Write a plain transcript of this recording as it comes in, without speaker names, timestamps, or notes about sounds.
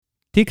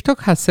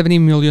TikTok has 70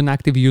 million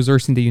active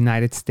users in the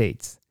United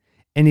States,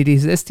 and it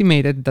is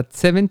estimated that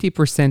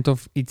 70%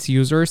 of its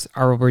users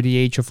are over the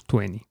age of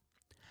 20.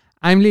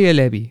 I'm Leo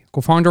Levy,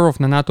 co-founder of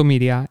Nanato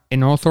Media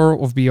and author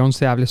of Beyond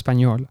Se Habla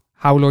Español,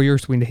 How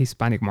Lawyers Win the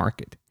Hispanic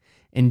Market.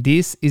 And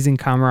this is In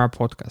Camera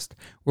Podcast,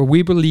 where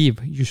we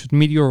believe you should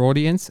meet your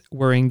audience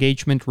where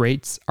engagement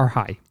rates are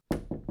high.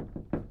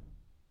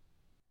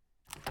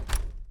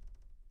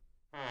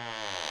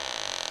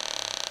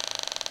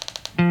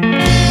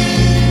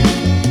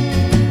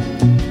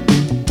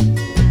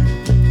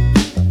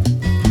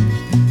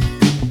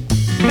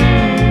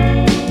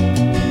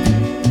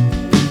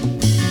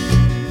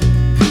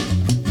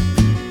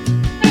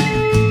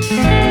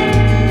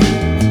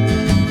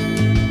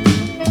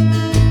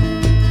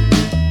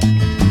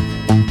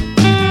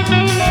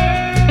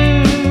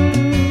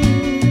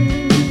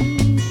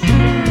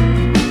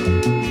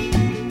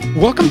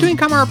 Welcome to In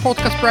Camera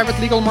Podcast Private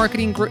Legal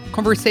Marketing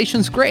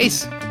Conversations.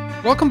 Grace,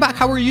 welcome back.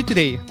 How are you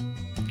today?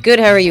 Good.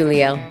 How are you,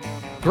 Leo?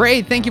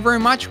 Great. Thank you very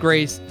much,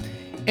 Grace.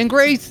 And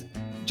Grace,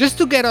 just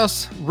to get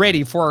us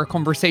ready for our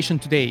conversation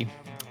today,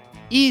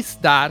 is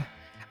that,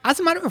 as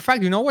a matter of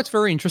fact, you know what's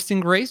very interesting,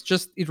 Grace?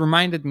 It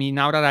reminded me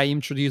now that I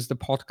introduced the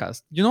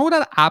podcast. You know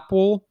that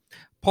Apple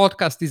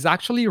Podcast is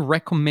actually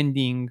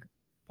recommending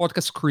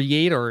podcast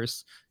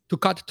creators to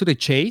cut to the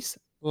chase?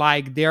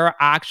 Like they're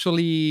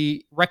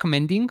actually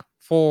recommending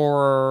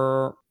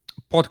for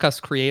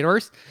podcast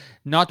creators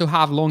not to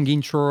have long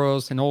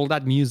intros and all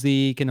that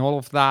music and all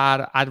of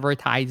that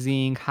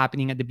advertising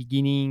happening at the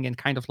beginning, and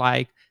kind of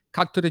like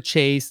cut to the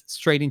chase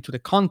straight into the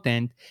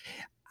content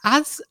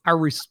as a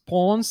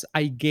response,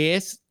 I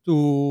guess,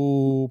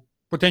 to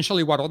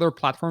potentially what other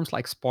platforms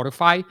like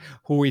Spotify,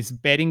 who is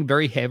betting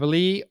very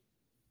heavily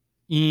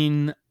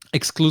in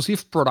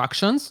exclusive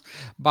productions.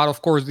 But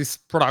of course, these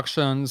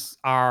productions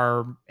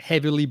are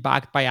heavily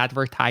backed by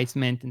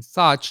advertisement and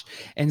such.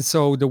 And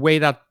so the way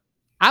that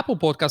Apple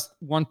Podcasts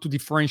want to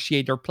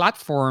differentiate their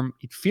platform,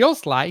 it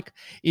feels like,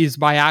 is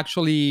by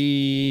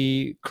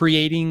actually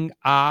creating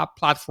a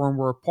platform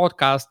where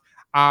podcasts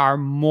are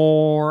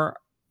more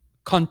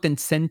content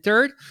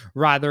centered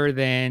rather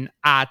than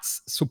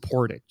ads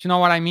supported. You know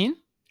what I mean?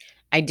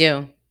 I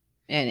do,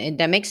 and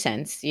that makes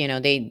sense. You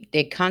know,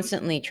 they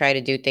constantly try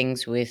to do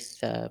things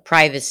with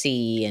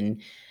privacy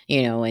and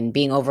and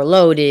being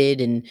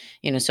overloaded, and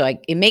so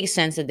it makes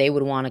sense that they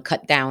would want to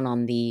cut down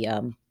on the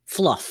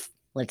fluff.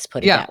 Let's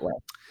put it Yeah. that way.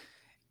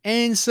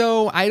 And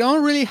so I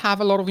don't really have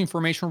a lot of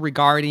information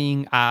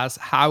regarding as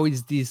how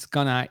is this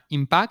gonna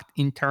impact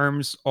in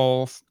terms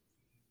of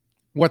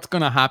what's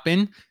gonna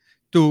happen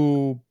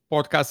to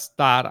podcasts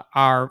that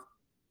are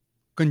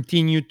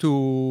continue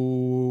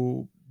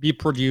to be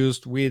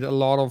produced with a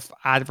lot of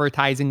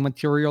advertising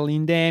material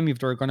in them, if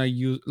they're going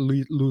to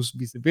lose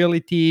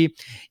visibility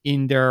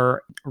in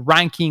their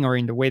ranking or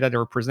in the way that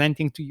they're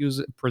presented to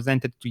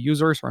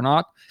users or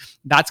not.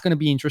 That's going to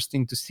be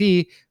interesting to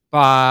see,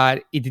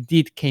 but it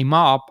did came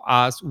up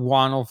as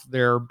one of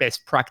their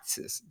best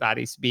practices that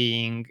is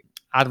being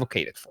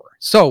advocated for.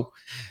 So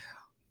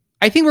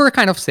I think we're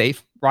kind of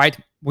safe, right?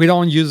 We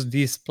don't use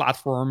this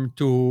platform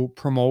to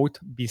promote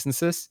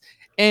businesses.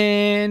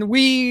 And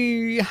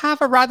we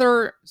have a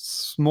rather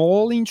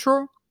small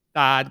intro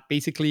that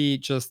basically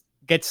just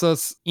gets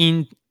us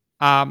in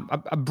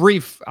a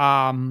brief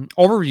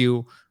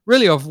overview,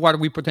 really, of what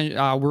we're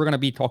going to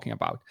be talking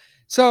about.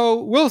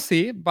 So we'll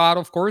see. But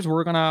of course,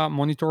 we're going to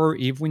monitor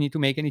if we need to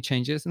make any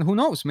changes. And who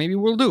knows, maybe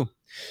we'll do.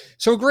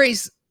 So,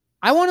 Grace,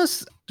 I want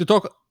us to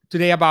talk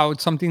today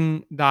about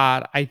something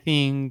that I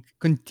think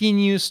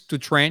continues to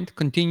trend,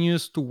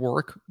 continues to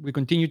work. We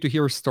continue to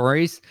hear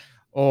stories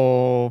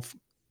of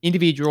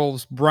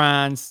individuals,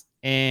 brands,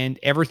 and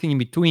everything in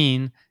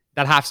between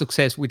that have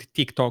success with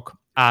TikTok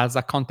as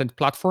a content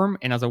platform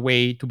and as a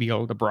way to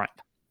build a brand.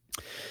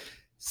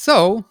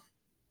 So,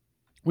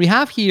 we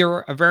have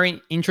here a very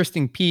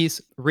interesting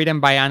piece written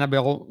by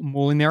Annabelle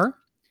Mulliner,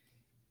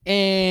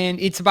 and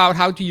it's about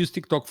how to use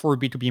TikTok for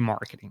B2B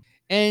marketing.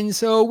 And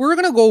so we're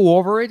going to go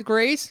over it,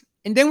 Grace,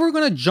 and then we're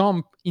going to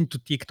jump into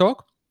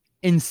TikTok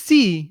and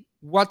see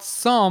what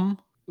some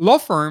law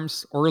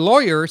firms or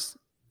lawyers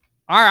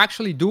are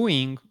actually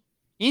doing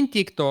in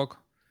TikTok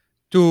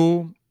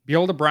to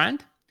build a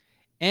brand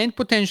and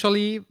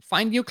potentially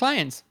find new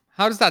clients.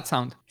 How does that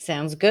sound?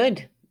 Sounds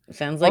good.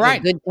 Sounds All like a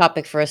right. good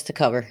topic for us to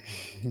cover.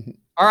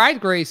 All right,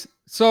 Grace.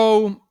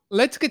 So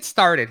let's get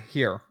started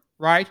here,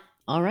 right?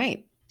 All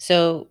right.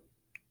 So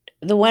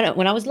the one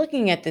when I was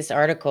looking at this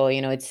article,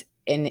 it's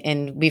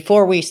and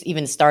before we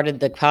even started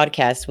the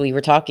podcast, we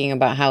were talking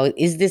about how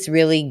is this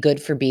really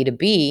good for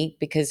B2B?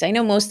 Because I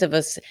know most of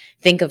us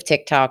think of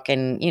TikTok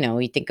and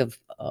we think of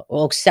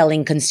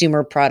selling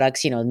consumer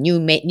products,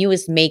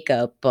 newest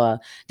makeup, the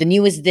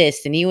newest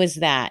this, the newest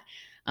that.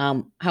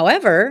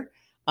 However,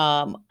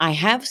 I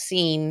have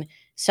seen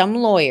some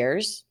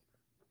lawyers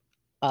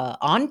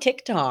on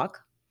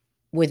TikTok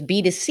with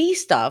B2C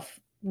stuff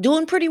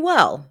doing pretty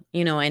well,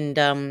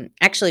 and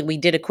actually we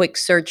did a quick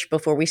search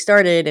before we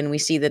started and we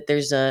see that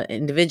there's a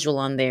individual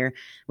on there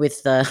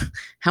with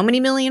how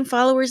many million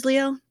followers,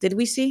 Leo, did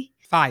we see?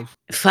 5.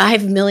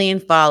 5 million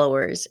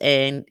followers,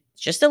 and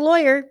just a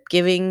lawyer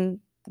giving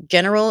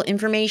general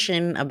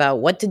information about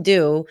what to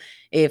do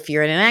if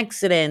you're in an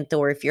accident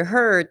or if you're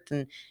hurt.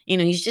 And,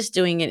 he's just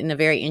doing it in a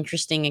very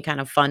interesting and kind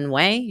of fun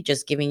way,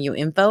 just giving you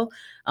info.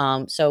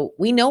 So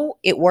we know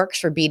it works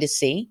for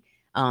B2C.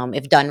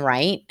 If done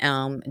right,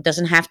 it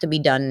doesn't have to be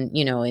done,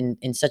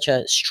 in such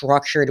a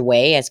structured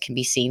way as can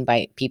be seen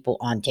by people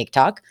on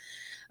TikTok.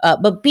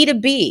 But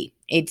B2B,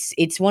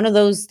 it's one of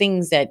those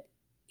things that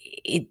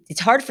it's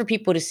hard for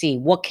people to see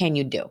what can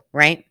you do,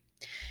 right?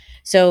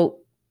 So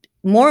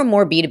more and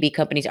more B2B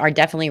companies are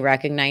definitely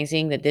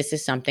recognizing that this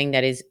is something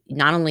that is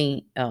not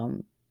only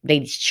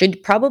they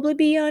should probably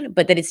be on,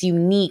 but that it's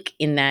unique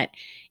in that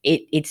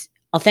it's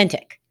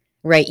authentic,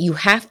 right? You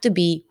have to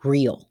be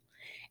real.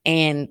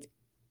 And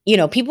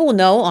people will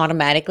know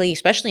automatically,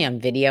 especially on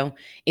video,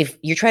 if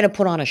you're trying to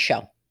put on a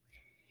show.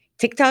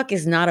 TikTok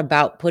is not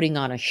about putting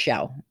on a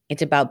show.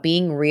 It's about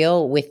being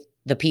real with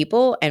the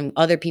people and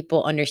other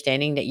people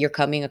understanding that you're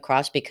coming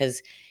across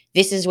because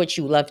this is what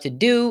you love to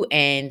do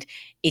and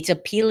it's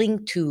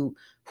appealing to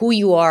who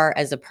you are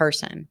as a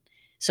person.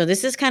 So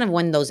this is kind of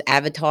one of those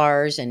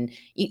avatars and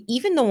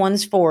even the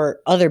ones for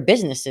other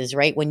businesses,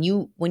 right? When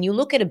you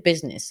look at a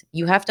business,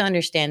 you have to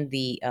understand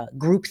the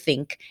group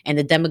think and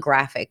the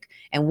demographic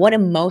and what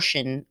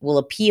emotion will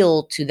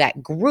appeal to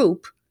that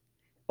group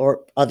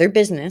or other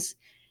business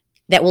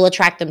that will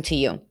attract them to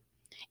you.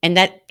 And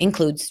that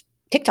includes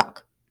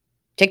TikTok.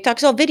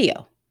 TikTok's all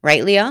video,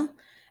 right, Leah?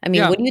 I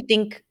mean, Yeah. what do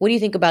you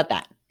think about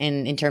that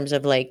in terms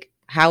of like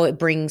how it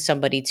brings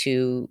somebody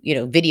to,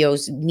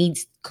 videos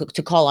needs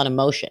to call on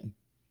emotion?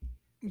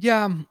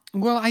 Yeah.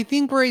 Well, I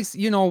think, Grace,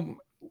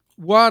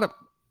 what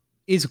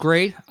is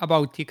great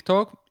about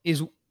TikTok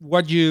is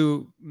what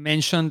you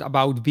mentioned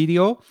about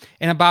video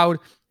and about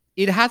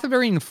it has a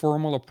very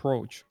informal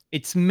approach.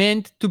 It's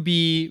meant to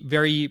be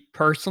very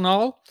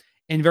personal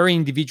and very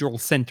individual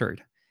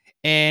centered.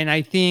 And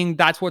I think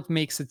that's what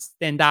makes it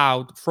stand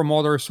out from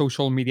other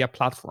social media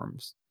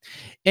platforms.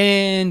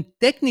 And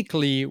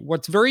technically,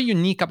 what's very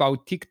unique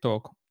about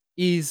TikTok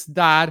is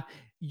that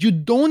you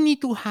don't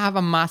need to have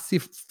a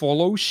massive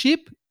followership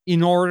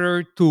in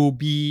order to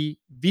be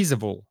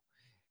visible.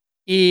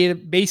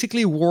 It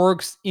basically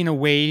works in a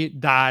way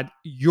that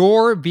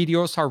your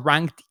videos are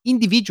ranked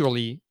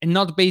individually and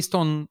not based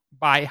on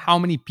by how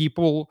many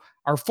people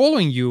are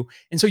following you.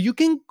 And so you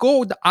can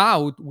go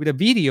out with a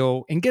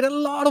video and get a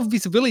lot of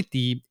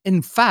visibility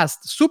and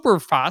fast, super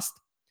fast,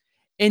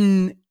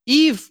 and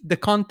if the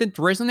content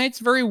resonates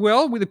very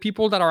well with the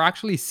people that are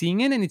actually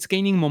seeing it and it's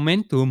gaining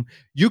momentum,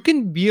 you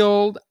can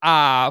build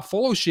a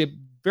followership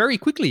very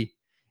quickly.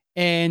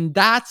 And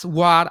that's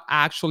what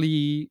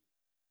actually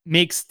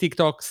makes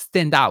TikTok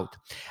stand out.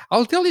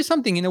 I'll tell you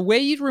something. In a way,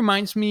 it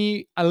reminds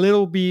me a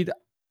little bit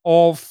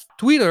of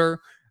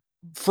Twitter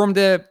from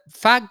the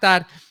fact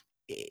that,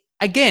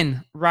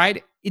 again,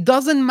 right, it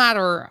doesn't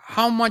matter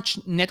how much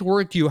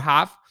network you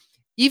have.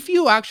 If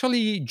you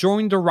actually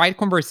join the right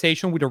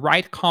conversation with the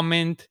right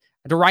comment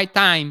at the right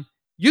time,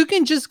 you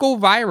can just go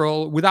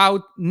viral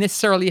without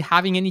necessarily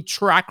having any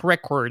track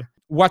record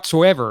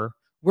whatsoever.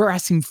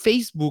 Whereas in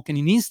Facebook and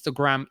in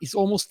Instagram, it's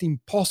almost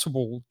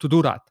impossible to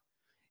do that.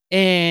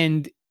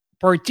 And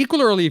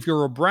particularly if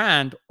you're a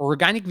brand,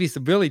 organic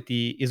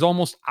visibility is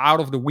almost out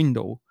of the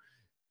window.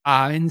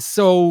 And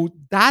so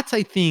that's,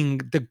 I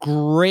think, the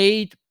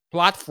great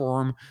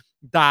platform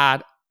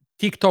that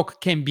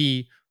TikTok can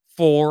be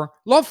for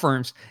law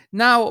firms.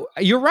 Now,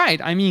 you're right.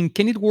 I mean,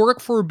 can it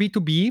work for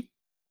B2B?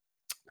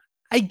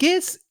 I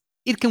guess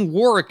it can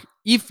work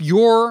if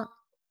your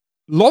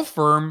law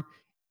firm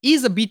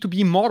is a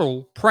B2B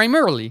model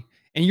primarily,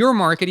 and your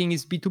marketing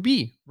is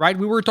B2B, right?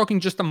 We were talking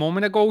just a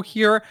moment ago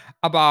here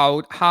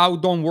about how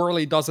Don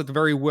Worley does it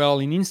very well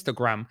in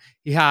Instagram.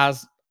 He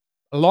has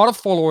a lot of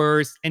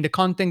followers, and the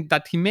content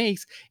that he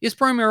makes is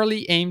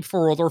primarily aimed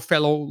for other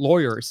fellow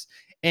lawyers.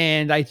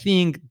 And I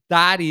think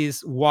that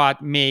is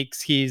what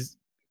makes his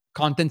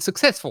content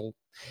successful.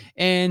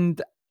 And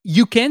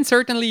you can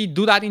certainly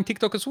do that in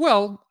TikTok as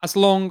well, as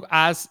long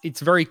as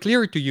it's very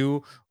clear to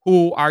you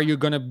who are you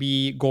going to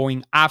be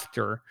going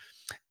after.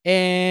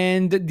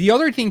 And the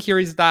other thing here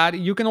is that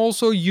you can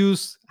also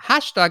use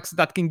hashtags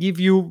that can give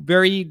you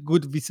very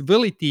good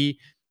visibility.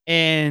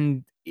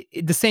 And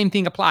the same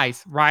thing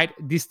applies, right?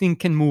 This thing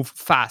can move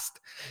fast.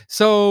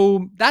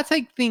 So that's,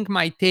 I think,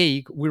 my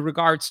take with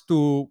regards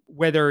to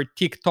whether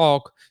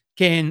TikTok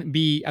can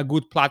be a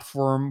good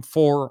platform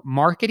for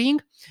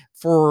marketing,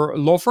 for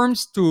law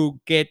firms to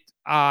get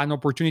an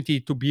opportunity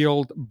to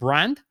build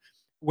brand,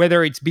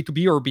 whether it's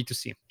B2B or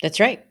B2C. That's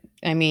right.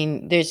 I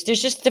mean, there's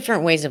just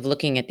different ways of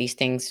looking at these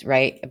things,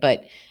 right?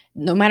 But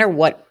no matter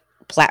what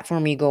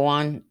platform you go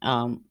on,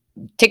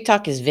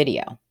 TikTok is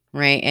video,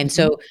 right? And Mhm.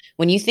 so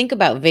when you think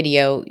about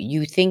video,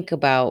 you think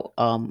about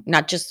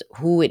not just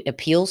who it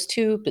appeals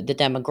to, but the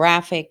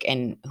demographic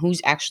and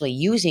who's actually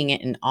using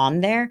it and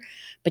on there.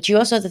 But you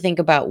also have to think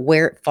about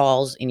where it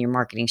falls in your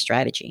marketing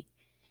strategy,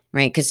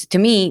 right? Because to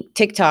me,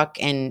 TikTok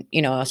and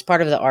as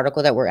part of the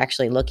article that we're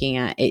actually looking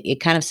at, it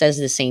kind of says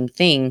the same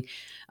thing.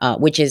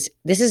 which is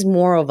this is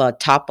more of a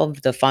top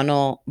of the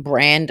funnel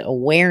brand Yeah,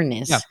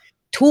 awareness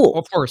tool.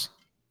 of course.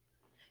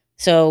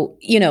 So,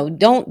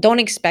 don't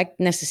expect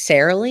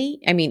necessarily,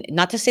 I mean,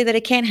 not to say that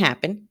it can't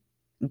happen,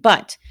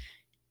 but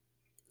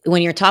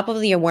when you're top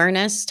of the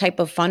awareness type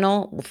of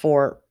funnel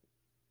for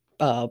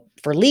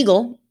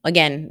legal,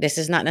 again, this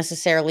is not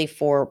necessarily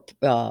for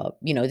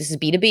this is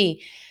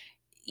B2B.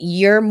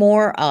 You're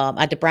more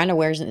at the brand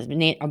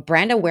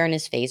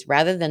awareness phase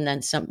rather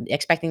than some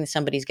expecting that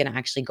somebody's going to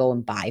actually go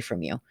and buy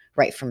from you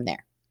right from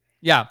there.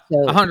 Yeah,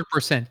 So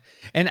 100%.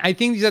 And I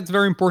think that's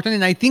very important.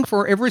 And I think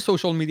for every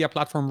social media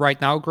platform right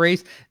now,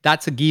 Grace,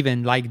 that's a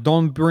given. Like,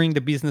 don't bring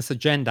the business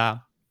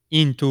agenda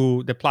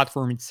into the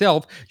platform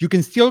itself. You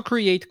can still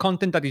create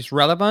content that is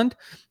relevant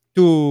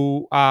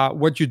to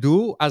what you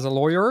do as a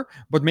lawyer,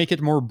 but make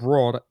it more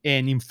broad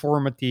and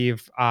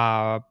informative,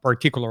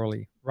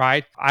 particularly,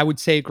 right? I would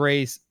say,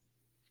 Grace,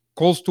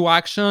 calls to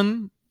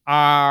action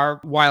are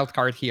wild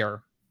card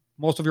here.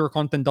 Most of your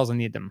content doesn't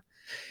need them.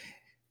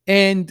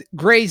 And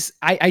Grace,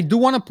 I do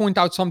want to point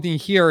out something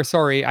here.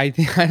 Sorry, I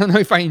think I don't know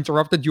if I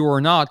interrupted you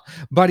or not,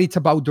 but it's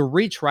about the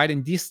reach, right?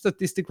 And this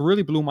statistic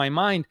really blew my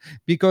mind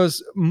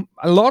because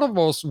a lot of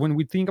us, when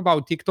we think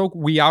about TikTok,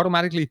 we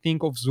automatically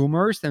think of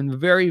Zoomers and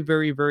very,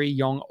 very, very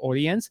young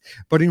audience.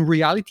 But in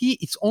reality,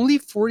 it's only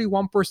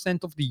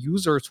 41% of the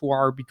users who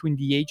are between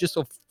the ages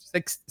of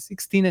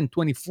 16 and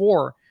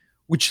 24,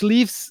 which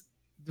leaves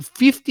the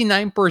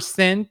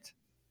 59%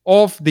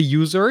 of the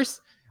users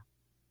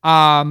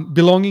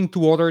belonging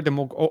to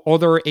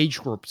other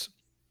age groups,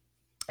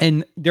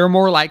 and they're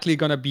more likely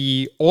going to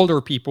be older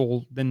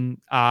people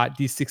than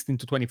these 16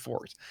 to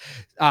 24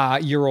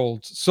 year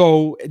olds.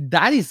 So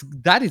that is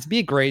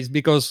big, Grace,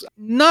 because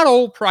not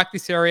all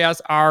practice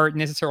areas are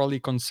necessarily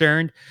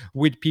concerned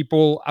with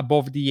people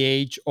above the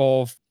age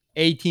of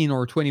 18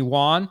 or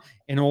 21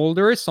 and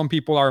older. Some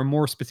people are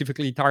more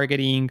specifically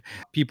targeting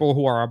people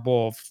who are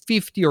above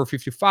 50 or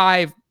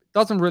 55.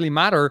 Doesn't really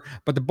matter,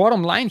 but the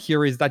bottom line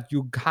here is that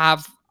you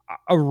have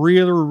a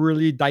really,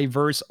 really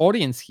diverse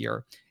audience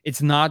here.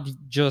 It's not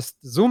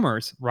just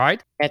Zoomers,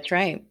 right? that's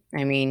right.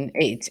 I mean,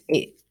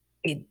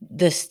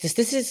 the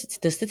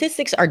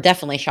statistics are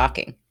definitely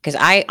shocking because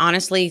I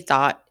honestly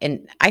thought,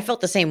 and I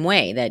felt the same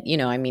way that,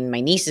 I mean, my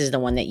niece is the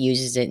one that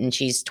uses it and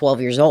she's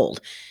 12 years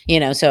old,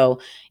 so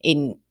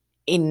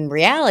in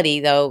reality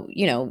though,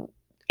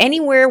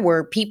 anywhere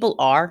where people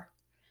are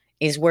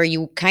is where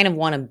you kind of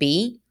want to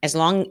be, as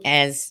long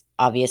as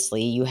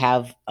obviously you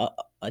have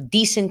a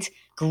decent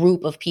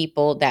group of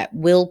people that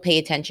will pay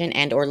attention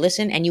and or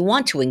listen, and you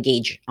want to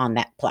engage on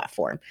that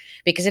platform,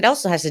 because it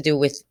also has to do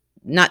with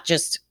not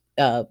just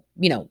the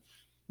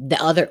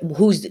other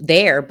who's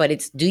there, but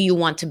it's, do you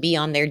want to be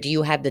on there? Do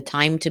you have the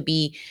time to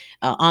be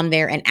on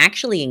there and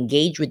actually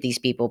engage with these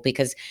people?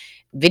 Because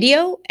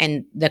video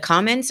and the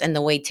comments and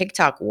the way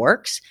TikTok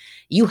works,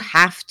 you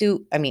have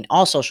to, I mean,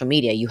 all social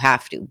media, you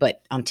have to,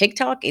 but on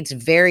TikTok, it's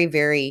very,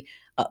 very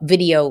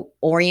video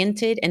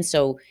oriented. And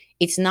so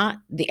it's not,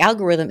 the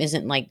algorithm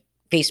isn't like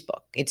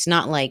Facebook. It's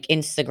not like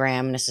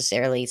Instagram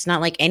necessarily. It's not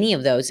like any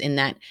of those, in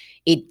that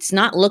it's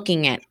not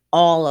looking at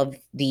all of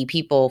the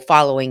people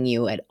following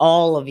you at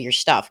all of your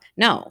stuff.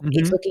 No,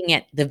 it's Hmm. looking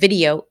at the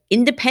video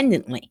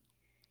independently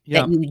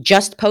that Yeah. you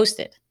just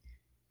posted. Yeah.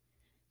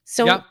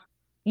 So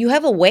you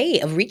have a way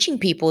of reaching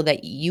people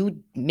that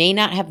you may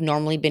not have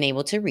normally been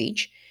able to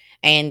reach.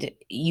 And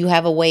you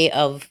have a way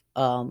of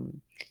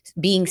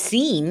being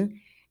seen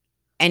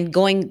and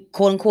going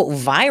quote unquote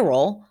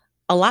viral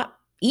a lot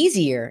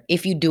easier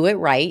if you do it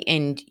right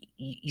and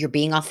you're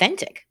being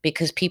authentic,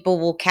 because people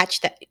will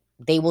catch that.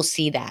 They will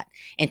see that.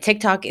 And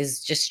TikTok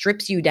is just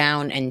strips you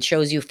down and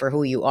shows you for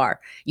who you are.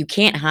 You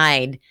can't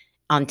hide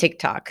on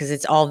TikTok because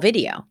it's all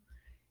video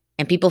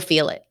and people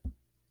feel it.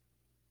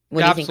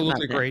 What do Yeah, you think about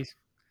absolutely, that? Grace.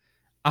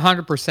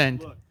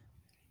 100%.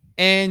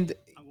 And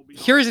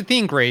here's the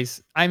thing,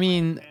 Grace. I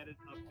mean,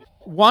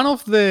 one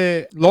of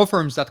the law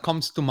firms that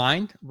comes to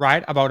mind,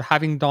 right, about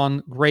having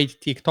done great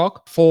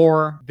TikTok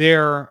for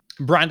their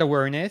brand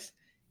awareness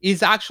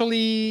is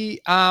actually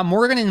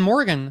Morgan and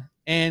Morgan.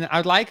 And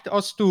I'd like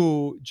us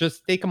to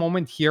just take a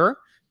moment here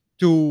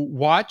to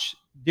watch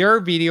their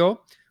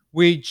video,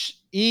 which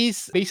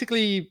is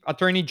basically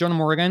attorney John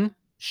Morgan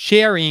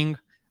sharing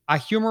a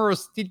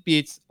humorous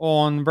tidbits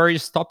on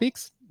various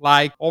topics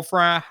like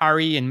Oprah,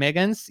 Harry, and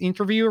Meghan's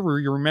interview.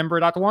 You remember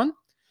that one?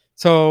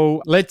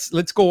 So let's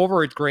go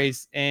over it,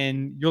 Grace,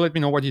 and you let me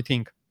know what you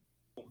think.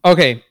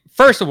 Okay,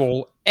 first of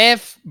all,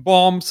 F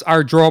bombs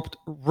are dropped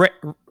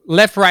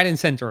left, right, and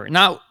center.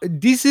 Now,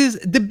 this is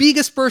the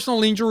biggest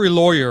personal injury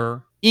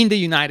lawyer in the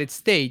United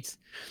States,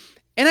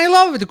 and I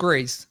love it,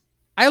 Grace.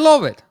 I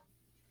love it.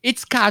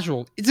 It's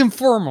casual. It's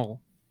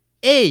informal.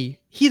 He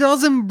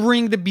doesn't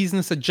bring the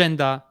business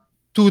agenda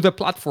to the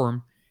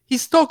platform.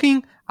 He's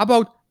talking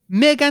about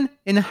Meghan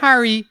and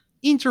Harry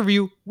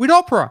interview with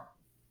Oprah.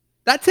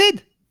 That's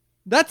it.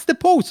 That's the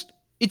post.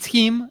 It's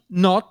him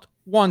not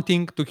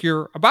wanting to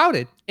hear about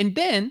it. And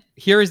then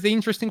here is the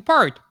interesting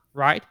part,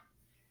 right?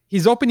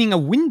 He's opening a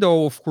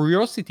window of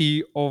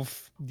curiosity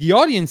of the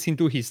audience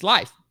into his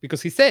life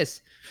because he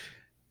says,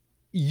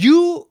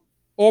 you,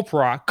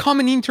 Oprah, come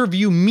and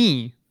interview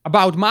me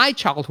about my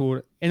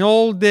childhood and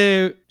all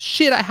the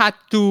shit I had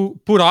to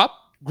put up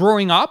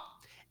growing up.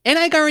 And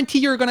I guarantee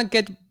you're going to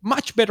get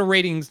much better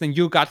ratings than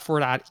you got for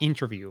that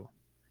interview.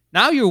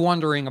 Now you're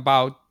wondering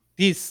about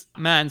this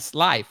man's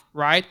life,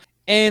 right?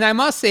 And I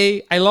must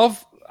say,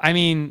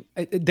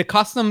 the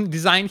custom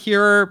design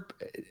here,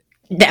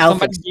 The somebody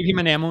outfits. give him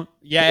an Emmy.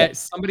 Yeah. Yeah,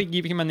 somebody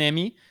give him an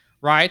Emmy,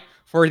 right?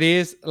 For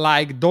this,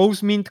 like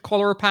those mint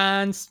color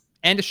pants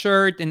and the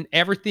shirt and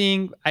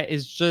everything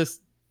is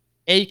just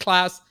A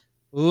class.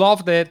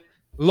 Loved it.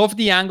 Love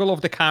the angle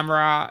of the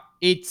camera.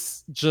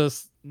 It's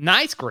just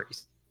nice,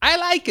 Grace. I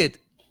like it.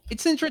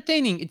 It's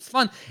entertaining. It's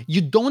fun.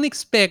 You don't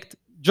expect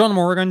John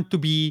Morgan to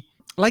be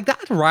like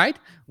that, right?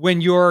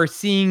 When you're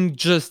seeing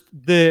just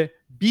the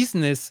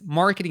business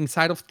marketing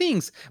side of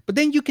things. But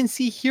then you can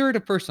see here the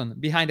person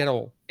behind it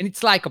all. And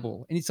it's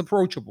likable and it's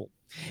approachable.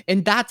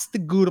 And that's the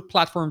good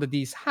platform that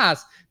this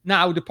has.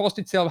 Now, the post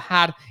itself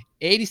had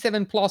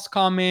 87 plus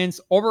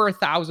comments, over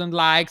 1,000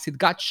 likes. It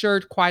got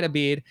shared quite a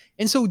bit.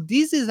 And so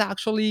this is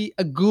actually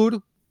a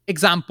good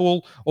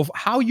example of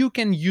how you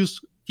can use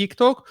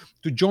TikTok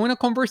to join a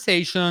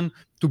conversation,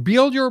 to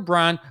build your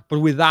brand, but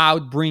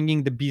without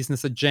bringing the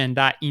business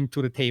agenda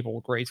into the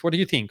table. Grace, what do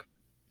you think?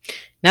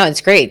 No,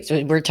 it's great.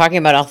 So we're talking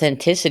about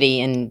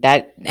authenticity, and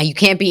that you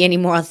can't be any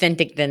more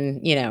authentic than,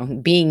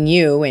 being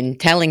you and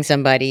telling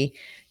somebody,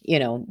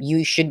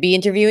 you should be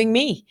interviewing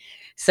me.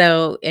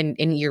 So, and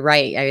you're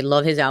right. I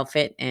love his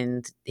outfit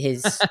and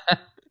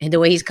and the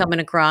way he's coming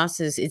across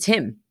is it's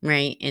him,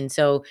 right? And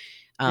so,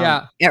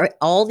 Yeah.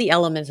 all the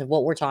elements of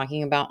what we're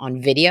talking about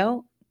on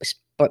video,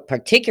 but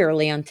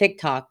particularly on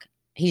TikTok,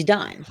 he's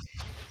done.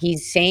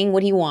 He's saying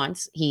what he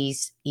wants.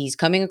 He's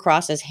coming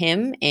across as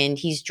him, and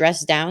he's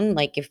dressed down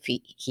like if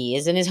he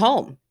is in his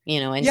home,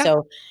 and Yeah.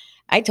 so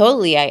I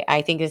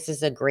think this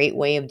is a great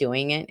way of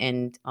doing it,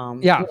 and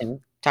Yeah.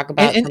 talk And,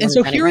 about and, and someone who's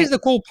so done it here is right. the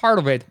cool part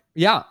of it.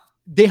 Yeah.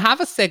 They have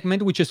a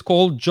segment which is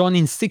called John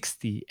in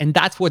 60. And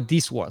that's what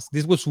this was.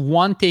 This was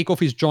one take of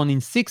his John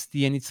in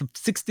 60. And it's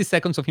 60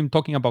 seconds of him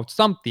talking about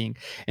something.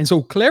 And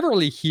so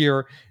cleverly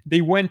here, they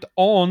went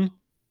on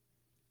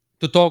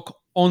to talk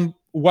on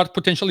what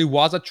potentially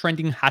was a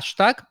trending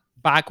hashtag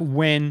back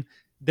when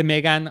the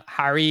Meghan,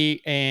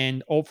 Harry,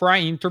 and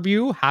Oprah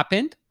interview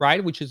happened,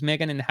 right? Which is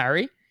Meghan and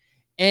Harry.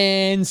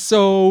 And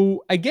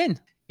so again,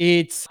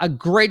 it's a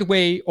great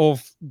way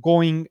of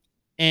going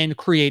and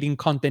creating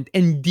content.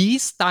 And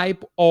these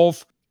type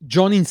of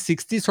John in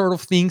 60 sort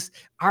of things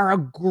are a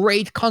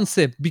great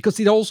concept because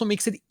it also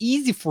makes it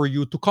easy for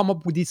you to come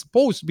up with these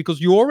posts because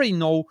you already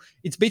know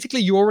it's basically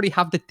you already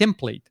have the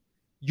template.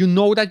 You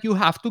know that you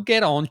have to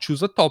get on,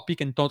 choose a topic,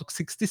 and talk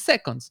 60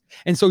 seconds.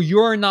 And so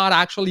you're not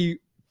actually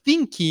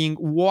thinking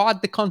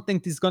what the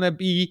content is going to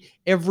be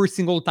every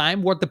single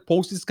time, what the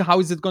post is, how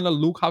is it going to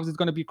look, how is it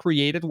going to be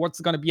created, what's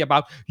it going to be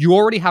about. You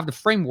already have the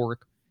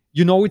framework.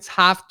 You know it's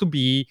have to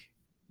be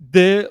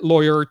the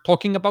lawyer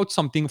talking about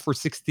something for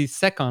 60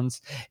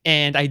 seconds,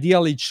 and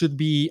ideally it should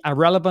be a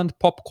relevant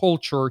pop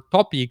culture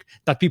topic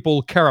that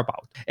people care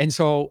about. And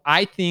so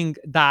I think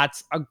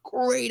that's a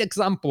great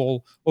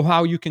example of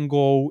how you can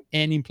go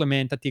and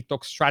implement a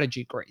TikTok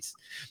strategy, Grace.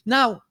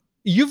 Now,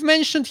 you've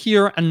mentioned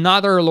here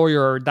another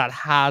lawyer that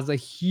has a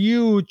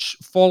huge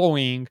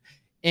following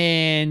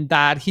and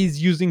that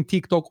he's using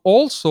TikTok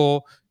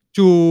also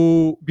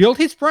to build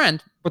his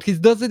brand, but he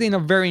does it in a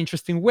very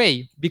interesting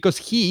way because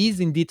he is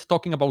indeed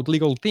talking about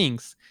legal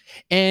things.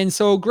 And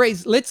so,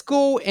 Grace, let's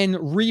go and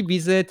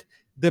revisit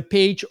the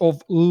page of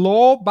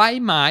Law by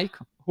Mike,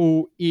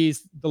 who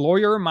is the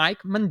lawyer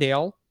Mike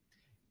Mandel,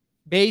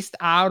 based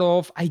out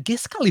of, I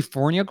guess,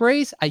 California,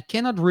 Grace. I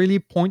cannot really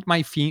point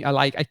my finger,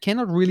 like, I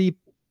cannot really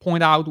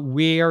point out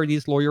where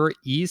this lawyer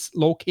is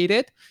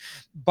located,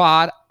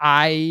 but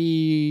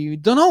I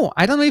don't know.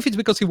 I don't know if it's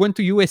because he went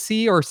to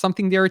USC or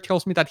something there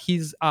tells me that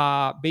he's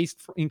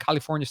based in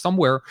California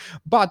somewhere.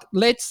 But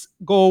let's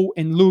go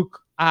and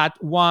look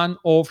at one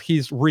of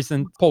his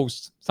recent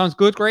posts. Sounds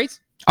good,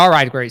 Grace? All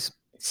right, Grace.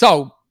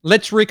 So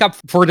let's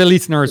recap for the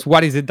listeners.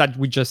 What is it that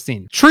we just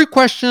seen? 3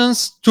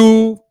 questions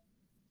to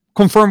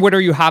confirm whether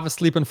you have a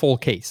slip and fall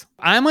case.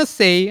 I must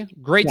say,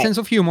 great Right, sense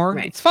of humor.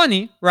 right. It's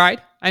funny,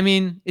 right? I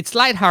mean, it's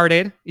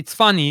lighthearted, it's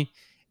funny.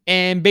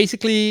 And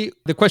basically,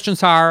 the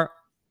questions are,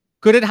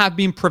 could it have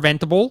been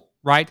preventable,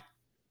 right?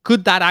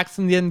 Could that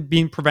accident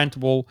been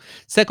preventable?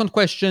 Second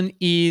question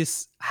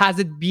is, has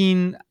it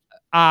been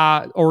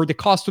or the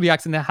cost to the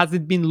accident, has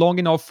it been long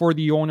enough for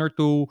the owner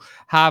to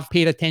have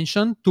paid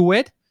attention to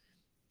it?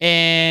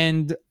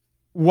 And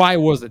why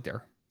was it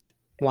there?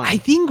 I Why?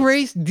 think,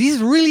 Grace, this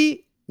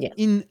really, Yeah.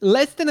 in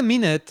less than a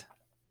minute,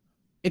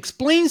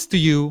 explains to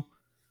you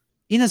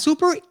in a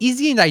super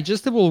easy and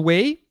digestible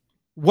way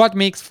what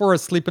makes for a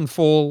slip and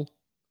fall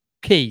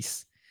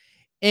case.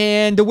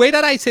 And the way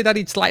that I say that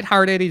it's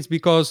lighthearted is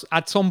because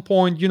at some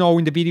point,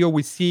 in the video,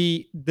 we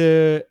see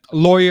the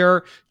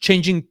lawyer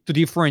changing to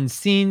different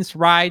scenes,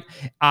 right?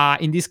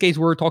 In this case,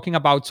 we're talking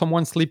about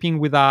someone sleeping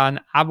with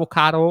an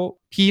avocado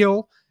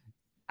peel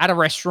at a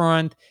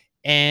restaurant.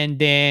 and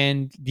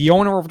then the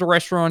owner of the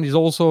restaurant is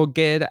also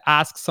get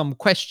asked some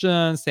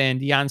questions, and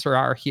the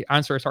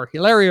answers are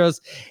hilarious,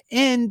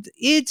 and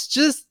it's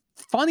just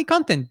funny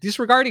content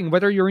disregarding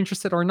whether you're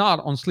interested or not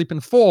on Sleep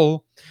and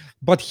Fall.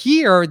 But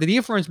here the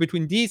difference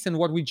between this and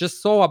what we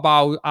just saw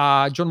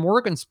about John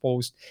Morgan's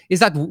post is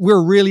that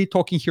we're really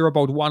talking here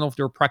about one of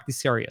their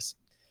practice areas.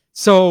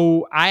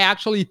 So I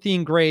actually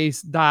think,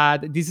 Grace,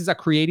 that this is a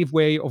creative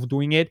way of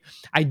doing it.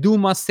 I do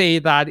must say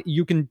that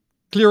you can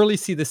clearly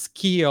see the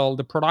skill,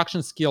 the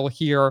production skill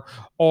here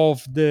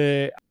of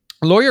the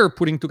lawyer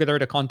putting together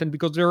the content,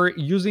 because they're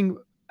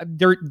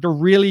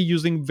really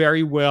using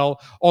very well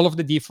all of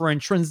the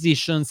different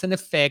transitions and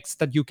effects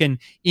that you can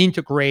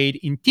integrate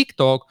in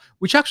TikTok,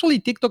 which actually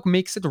TikTok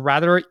makes it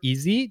rather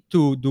easy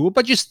to do,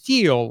 but you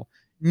still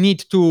need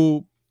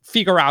to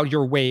figure out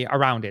your way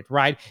around it,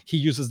 right? He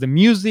uses the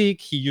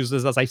music, he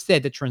uses, as I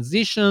said, the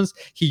transitions,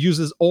 he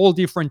uses all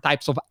different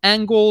types of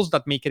angles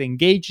that make it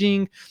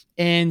engaging.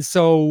 And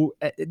so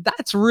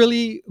that's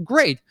really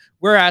great.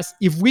 Whereas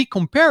if we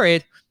compare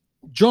it,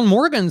 John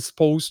Morgan's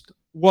post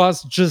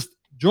was just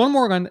John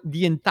Morgan,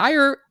 the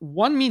entire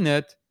 1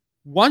 minute,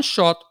 one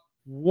shot,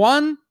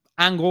 one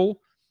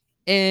angle,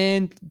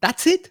 and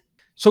that's it.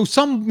 So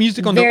some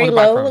music on Very the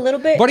low, a background, little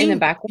bit but in the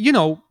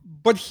background.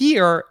 but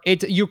here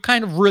it you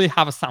kind of really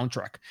have a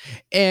soundtrack,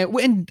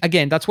 and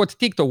again, that's what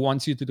TikTok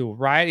wants you to do,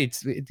 right?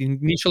 It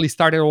initially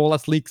started all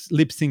as lip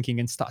syncing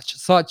and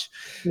such.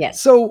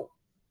 Yes. So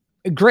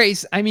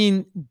Grace, I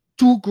mean,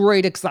 two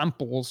great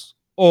examples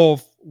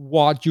of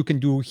what you can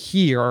do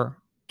here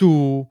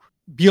to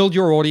build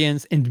your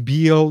audience and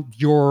build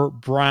your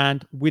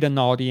brand with an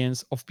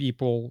audience of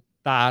people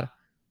that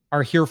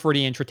are here for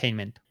the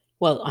entertainment.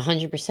 Well,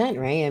 100%,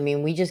 right? I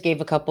mean, we just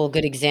gave a couple of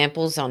good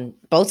examples on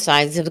both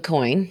sides of the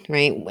coin,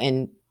 right?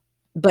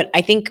 But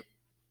I think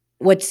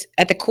what's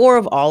at the core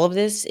of all of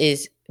this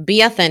is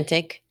be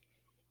authentic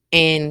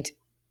and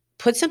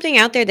put something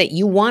out there that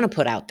you want to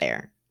put out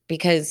there,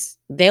 because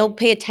they'll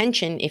pay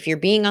attention if you're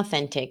being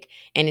authentic,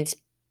 and it's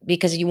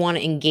because you want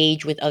to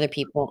engage with other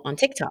people on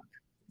TikTok.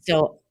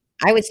 So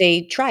I would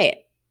say try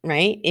it,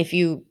 right? If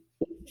you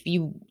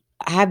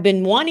have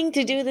been wanting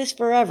to do this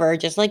forever,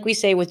 just like we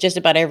say with just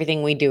about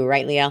everything we do,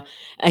 right, Leo?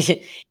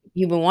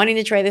 You've been wanting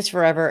to try this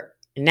forever.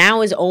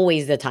 Now is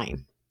always the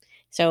time.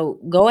 So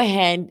go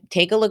ahead,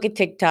 take a look at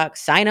TikTok,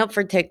 sign up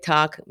for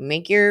TikTok,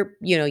 make your,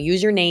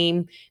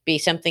 username be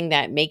something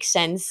that makes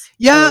sense for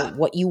Yeah,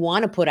 what you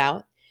want to put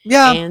out,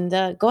 yeah,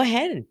 and go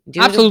ahead,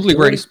 absolutely,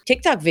 do a Grace.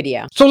 TikTok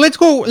video. So let's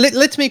go.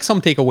 Let's make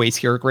some takeaways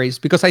here, Grace,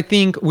 because I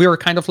think we're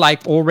kind of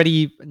like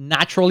already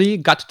naturally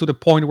got to the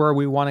point where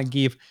we want to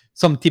give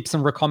some tips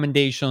and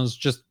recommendations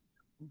just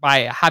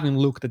by having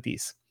looked at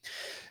these.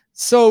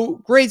 So,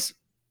 Grace,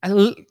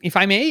 if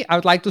I may, I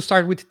would like to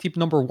start with tip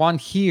number one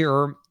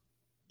here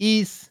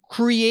is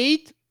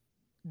create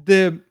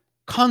the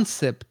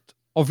concept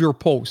of your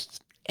posts.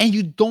 And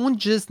you don't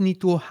just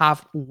need to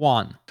have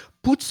one.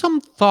 Put some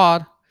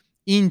thought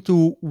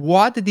into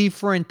what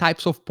different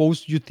types of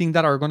posts you think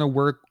that are going to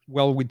work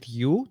well with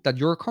you, that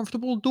you're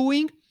comfortable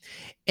doing,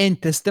 and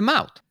test them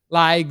out.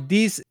 Like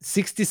these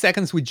 60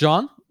 seconds with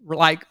John,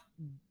 like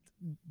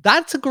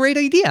that's a great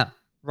idea,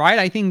 right?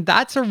 I think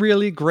that's a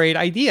really great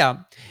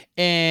idea.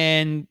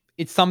 And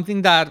it's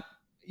something that,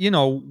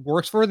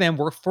 works for them,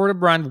 works for the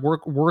brand,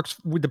 works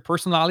with the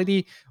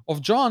personality of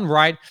John,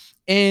 right?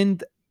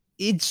 And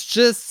it's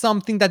just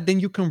something that then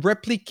you can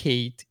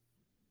replicate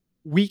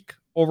week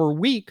over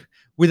week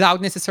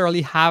without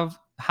necessarily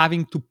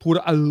having to put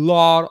a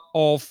lot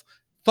of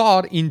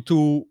thought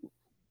into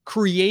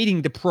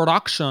creating the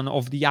production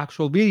of the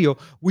actual video,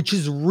 which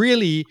is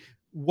really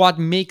what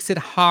makes it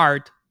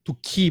hard to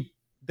keep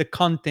the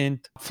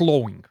content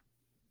flowing.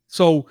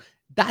 So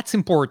that's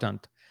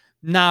important.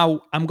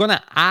 Now, I'm going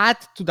to add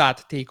to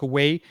that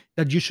takeaway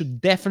that you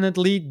should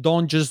definitely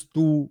don't just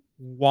do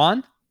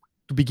one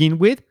to begin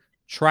with.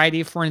 Try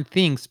different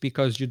things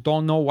because you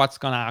don't know what's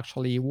going to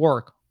actually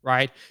work,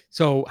 right?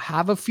 So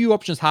have a few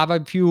options, have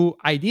a few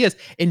ideas,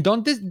 and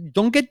don't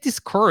get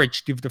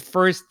discouraged if the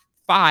first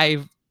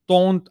 5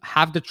 don't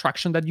have the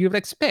traction that you would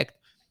expect,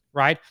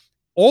 right?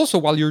 Also,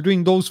 while you're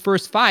doing those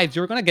first 5,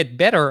 you're going to get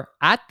better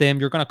at them.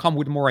 You're going to come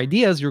with more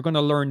ideas. You're going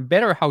to learn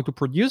better how to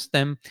produce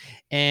them.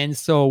 And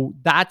so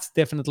that's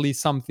definitely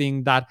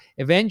something that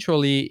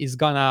eventually is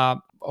going to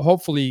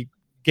hopefully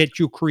get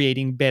you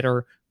creating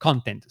better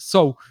content.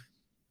 So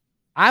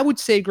I would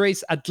say,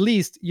 Grace, at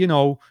least,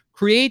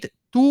 create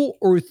 2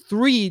 or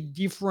 3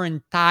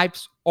 different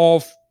types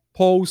of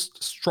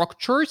post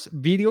structures,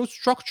 video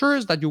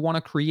structures that you want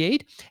to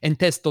create and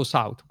test those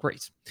out.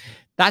 Grace.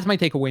 That's my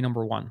takeaway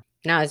number one.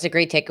 No, it's a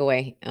great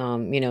takeaway.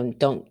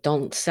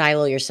 Don't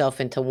silo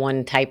yourself into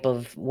one type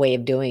of way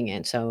of doing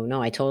it. So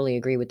no, I totally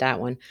agree with that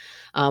one.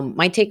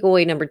 My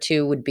takeaway number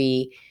two would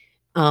be,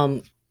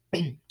 um,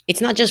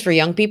 it's not just for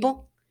young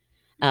people.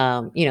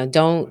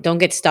 Don't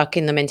get stuck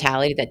in the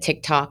mentality that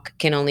TikTok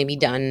can only be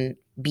done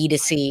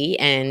B2C,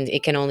 and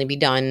it can only be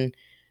done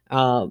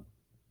uh,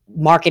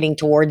 marketing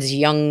towards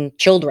young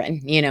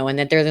children, and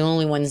that they're the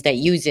only ones that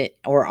use it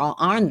or are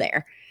on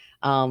there.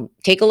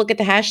 Take a look at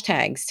the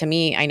hashtags. To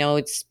me, I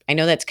know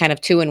that's kind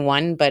of two in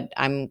one, but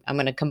I'm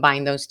going to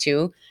combine those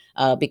two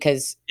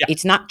because Yeah.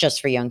 it's not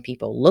just for young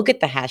people. Look at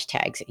the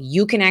hashtags.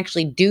 You can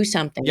actually do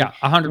something Yeah.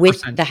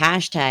 with 100%. the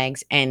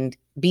hashtags and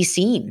be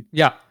seen.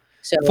 Yeah.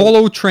 So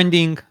Follow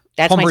trending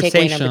that's my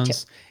takeaway number two.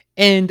 conversations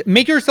and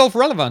make yourself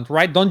relevant,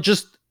 right? Don't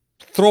just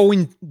throw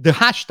in the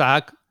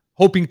hashtag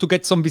hoping to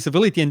get some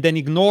visibility and then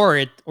ignore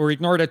it or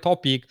ignore the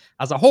topic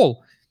as a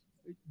whole.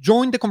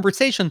 Join the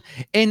conversation.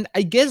 And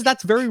I guess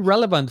that's very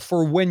relevant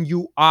for when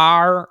you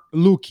are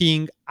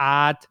looking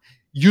at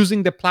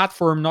using the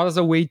platform not as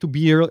a way to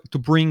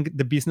bring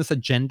the business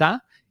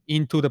agenda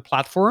into the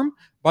platform,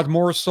 but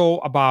more so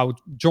about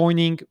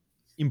joining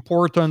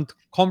important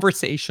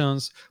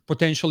conversations,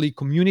 potentially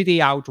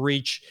community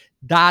outreach.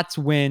 That's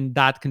when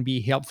that can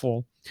be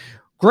helpful.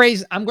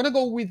 Grace, I'm going to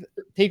go with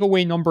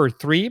takeaway number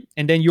 3,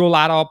 and then you'll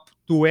add up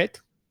to it.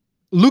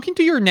 Look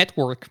into your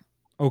network,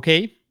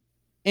 okay?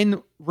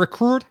 And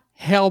recruit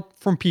help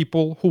from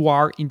people who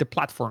are in the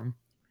platform.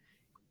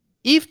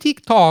 If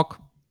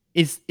TikTok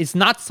is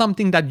not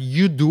something that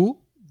you do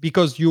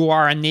because you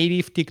are a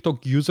native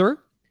TikTok user,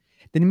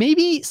 then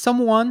maybe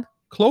someone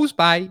close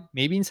by,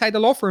 maybe inside the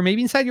law firm,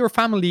 maybe inside your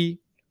family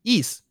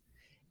is,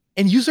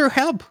 and use their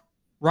help,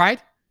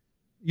 right?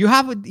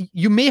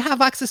 You may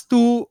have access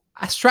to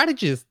a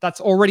strategist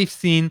that's already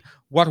seen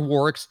what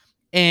works,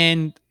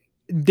 and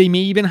they may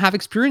even have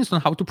experience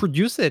on how to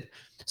produce it.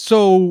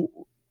 So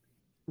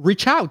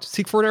reach out,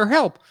 seek for their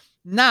help.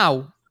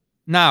 Now,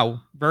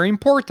 very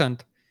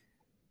important,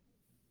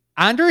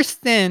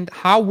 understand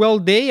how well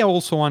they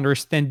also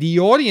understand the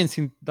audience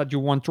that you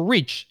want to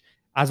reach.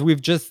 As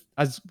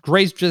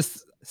Grace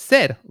just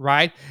said,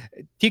 right?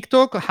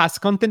 TikTok has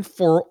content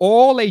for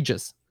all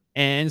ages.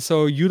 And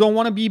so you don't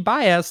want to be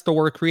biased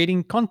or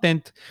creating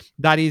content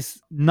that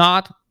is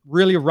not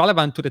really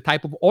relevant to the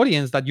type of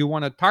audience that you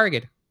want to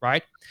target,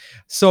 right?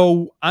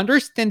 So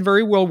understand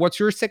very well what's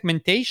your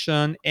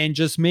segmentation and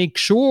just make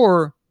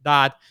sure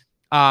that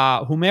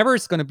whomever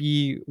is going to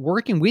be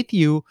working with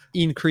you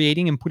in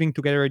creating and putting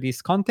together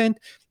this content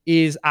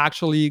is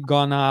actually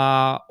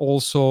gonna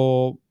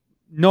also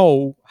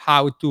know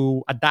how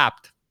to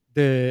adapt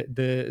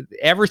the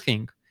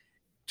everything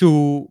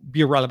to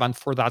be relevant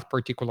for that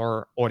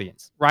particular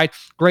audience, right?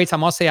 Great. I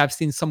must say, I've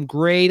seen some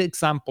great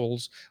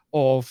examples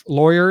of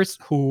lawyers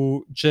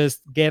who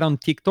just get on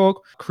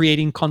TikTok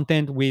creating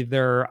content with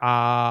their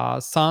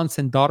sons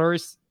and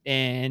daughters,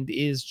 and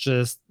is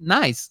just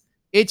nice.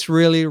 It's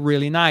really,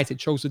 really nice.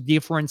 It shows a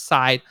different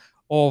side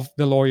of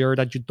the lawyer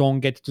that you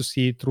don't get to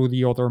see through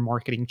the other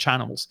marketing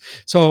channels.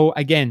 So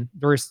again,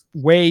 there's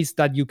ways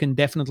that you can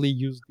definitely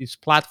use this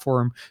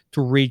platform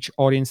to reach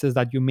audiences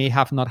that you may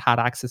have not had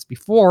access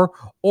before,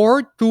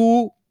 or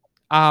to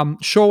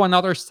show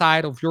another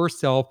side of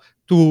yourself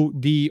to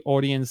the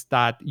audience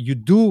that you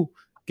do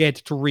get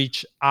to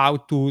reach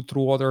out to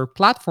through other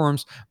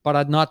platforms, but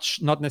are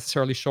not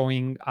necessarily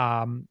showing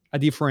a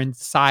different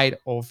side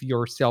of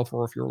yourself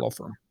or of your law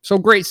firm. So,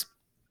 Grace,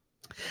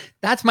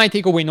 that's my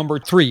takeaway number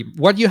 3.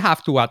 What do you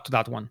have to add to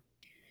that one?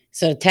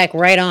 So tech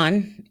right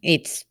on.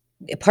 It's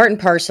part and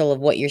parcel of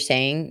what you're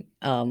saying.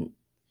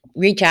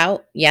 Reach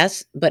out,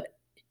 yes, but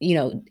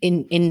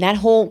in that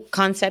whole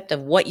concept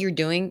of what you're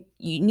doing,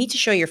 you need to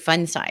show your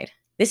fun side.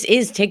 This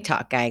is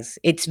TikTok, guys.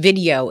 It's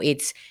video.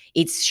 It's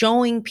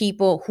showing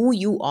people who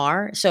you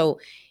are. So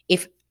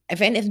if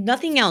if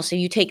nothing else, if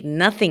you take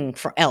nothing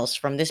else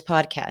from this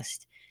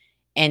podcast,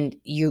 and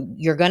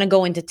you're gonna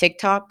go into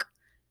TikTok,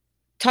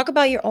 talk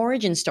about your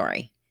origin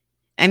story.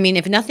 I mean,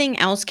 if nothing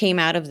else came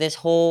out of this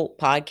whole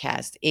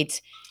podcast,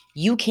 it's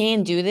you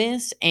can do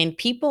this, and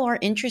people are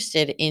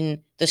interested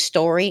in the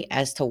story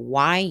as to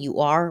why you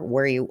are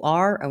where you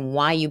are and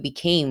why you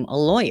became a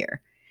lawyer.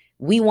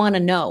 We want to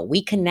know.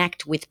 We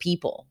connect with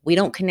people. We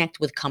don't connect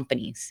with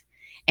companies.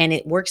 And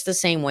it works the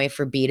same way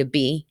for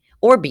B2B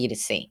or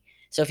B2C.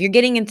 So if you're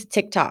getting into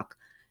TikTok,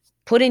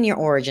 put in your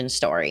origin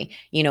story.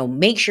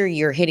 Make sure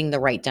you're hitting the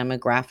right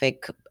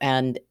demographic,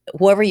 and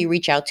whoever you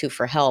reach out to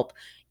for help,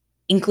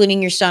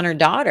 including your son or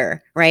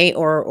daughter, right?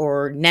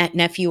 Or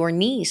nephew or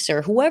niece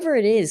or whoever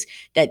it is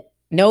that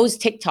knows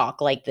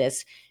TikTok like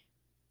this,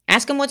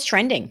 ask them what's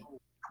trending,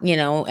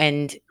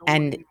 and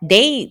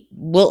they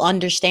will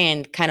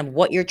understand kind of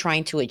what you're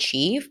trying to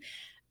achieve.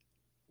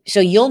 So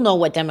you'll know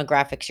what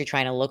demographics you're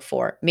trying to look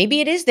for.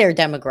 Maybe it is their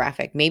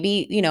demographic.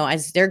 Maybe,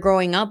 as they're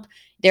growing up,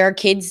 there are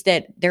kids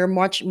that they're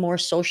much more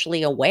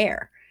socially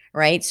aware,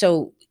 right?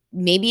 So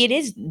maybe it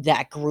is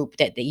that group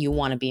that you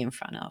want to be in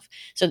front of.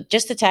 So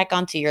just to tack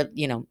onto your,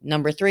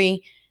 number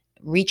 3,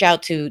 reach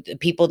out to the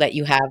people that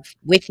you have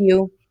with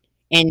you.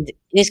 And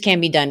this can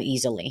be done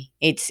easily.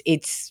 It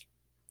is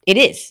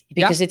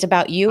Yeah, because it's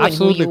about you and who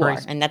absolutely, you are.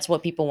 Grace. And that's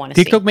what people want to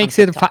TikTok see on makes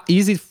it TikTok.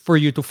 easy for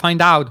you to find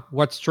out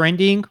what's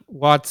trending,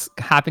 what's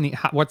happening,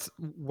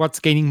 what's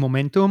gaining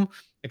momentum,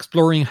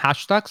 exploring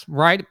hashtags,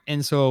 right?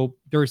 And so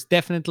there's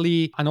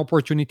definitely an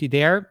opportunity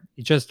there.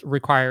 It just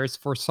requires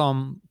for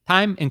some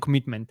time and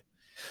commitment.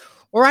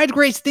 All right,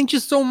 Grace, thank you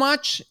so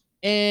much,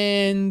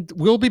 and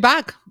we'll be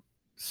back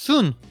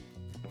soon.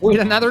 with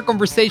another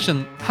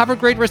conversation. Have a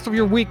great rest of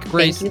your week,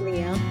 Grace. Thank you,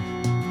 Leo.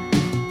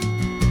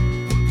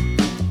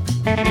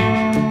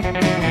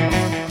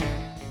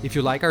 If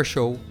you like our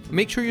show,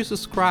 make sure you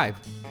subscribe,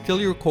 tell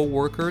your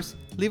coworkers,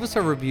 leave us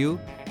a review,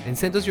 and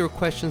send us your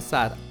questions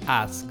at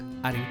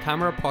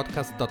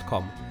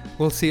ask@incamerapodcast.com.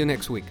 We'll see you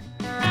next week.